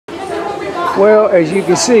Well, as you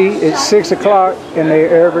can see, it's 6 o'clock and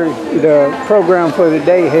the program for the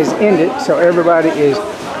day has ended, so everybody is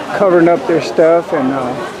covering up their stuff, and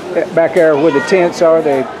back there where the tents are,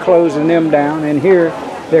 they're closing them down, and here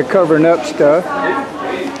they're covering up stuff.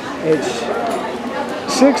 It's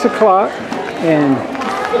 6 o'clock and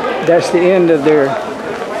that's the end of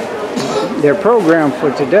their program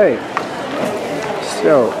for today.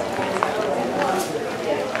 So,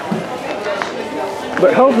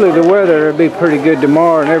 but hopefully the weather will be pretty good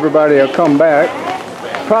tomorrow and everybody will come back.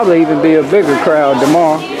 Probably even be a bigger crowd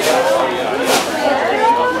tomorrow.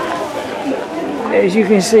 As you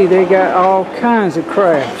can see, they got all kinds of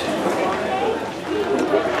crafts.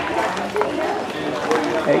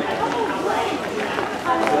 Hey,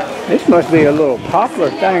 this must be a little popular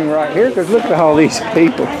thing right here, because look at all these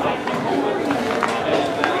people.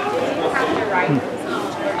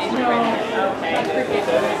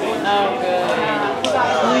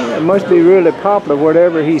 It must be really popular,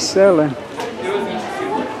 whatever he's selling.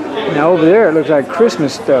 Now over there it looks like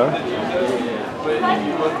Christmas stuff.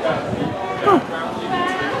 Huh.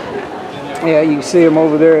 Yeah, you can see them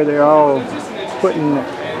over there. They're all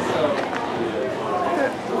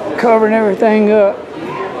covering everything up.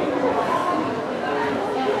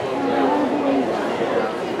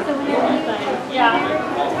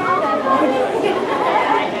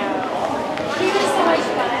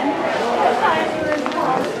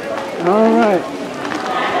 All right,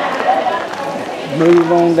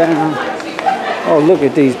 move on down. Oh, look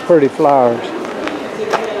at these pretty flowers.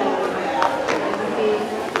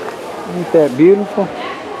 Ain't that beautiful?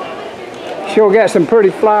 Sure got some pretty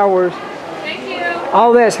flowers. Thank you.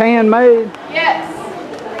 All that's handmade?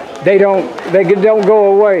 Yes. They don't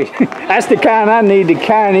go away. That's the kind I need, the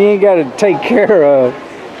kind you ain't got to take care of.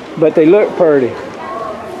 But they look pretty.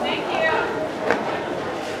 Thank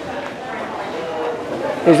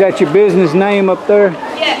you. Is that your business name up there?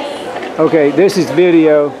 Yes. Okay, this is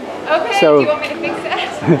video. Okay, so, do you want me to fix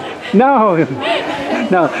that? No,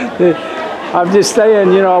 no. I'm just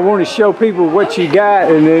saying, you know, I want to show people what you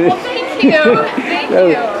got, and then, well, thank you. Thank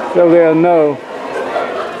you. So they'll know.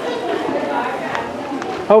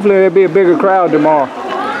 Hopefully there'll be a bigger crowd tomorrow.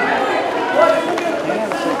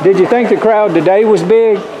 Did you think the crowd today was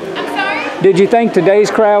big? I'm sorry? Did you think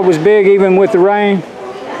today's crowd was big even with the rain? Yeah,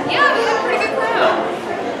 we had a pretty good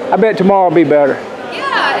crowd. I bet tomorrow will be better.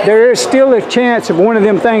 Yeah. There is still a chance of one of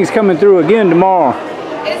them things coming through again tomorrow.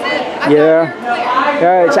 Is it? Yeah.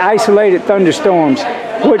 It's isolated thunderstorms.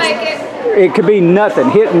 We'll which make it. It could be nothing,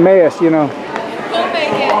 hit and miss, you know. We'll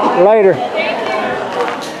make it. Later.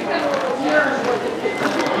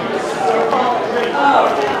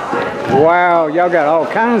 Wow, y'all got all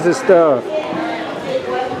kinds of stuff.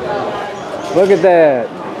 Look at that.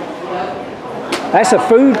 That's a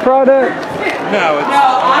food product? No,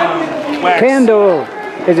 it's wax. Candle.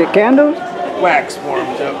 Is it candles? Wax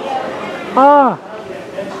forms up. Ah.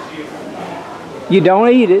 You don't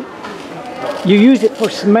eat it. You use it for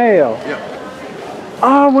smell. Yep.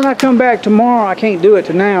 Oh, when I come back tomorrow, I can't do it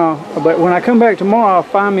to now, but when I come back tomorrow, I'll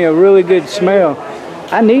find me a really good smell.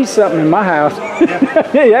 I need something in my house.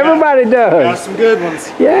 Yeah. Everybody does. Got some good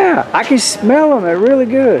ones. Yeah, I can smell them. They're really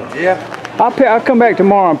good. Yeah. I'll come back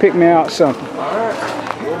tomorrow and pick me out something. All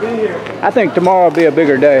right. We'll be here. I think tomorrow will be a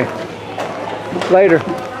bigger day. Later.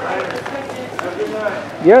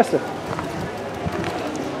 Yes, sir.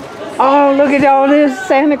 Oh, look at all this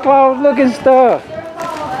Santa Claus looking stuff.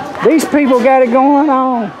 These people got it going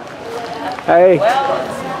on. Hey. Well,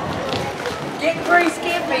 it's getting pretty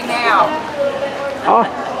skimpy now.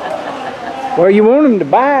 Oh. Well, you want them to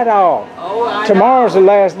buy it all. Oh, I Tomorrow's the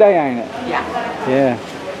last day, ain't it? Yeah. Yeah.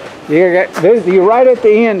 You're right at the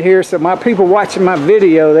end here, so my people watching my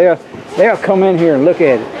video, they'll come in here and look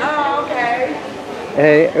at it. Oh, okay.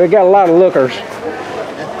 Hey, we got a lot of lookers.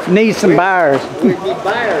 Need some buyers. We need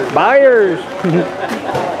buyers. Buyers.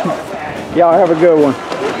 Y'all have a good one.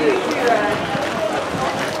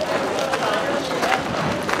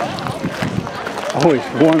 Oh, it's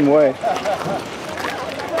one way.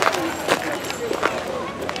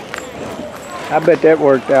 I bet that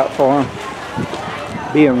worked out for him.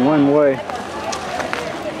 Being one way.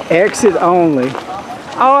 Exit only.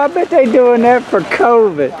 Oh, I bet they doing that for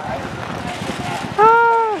COVID.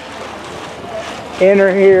 Ah.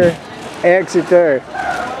 Enter here, exit there.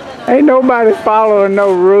 Ain't nobody following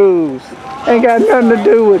no rules. Ain't got nothing to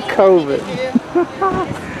do with COVID.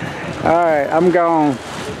 All right, I'm gone.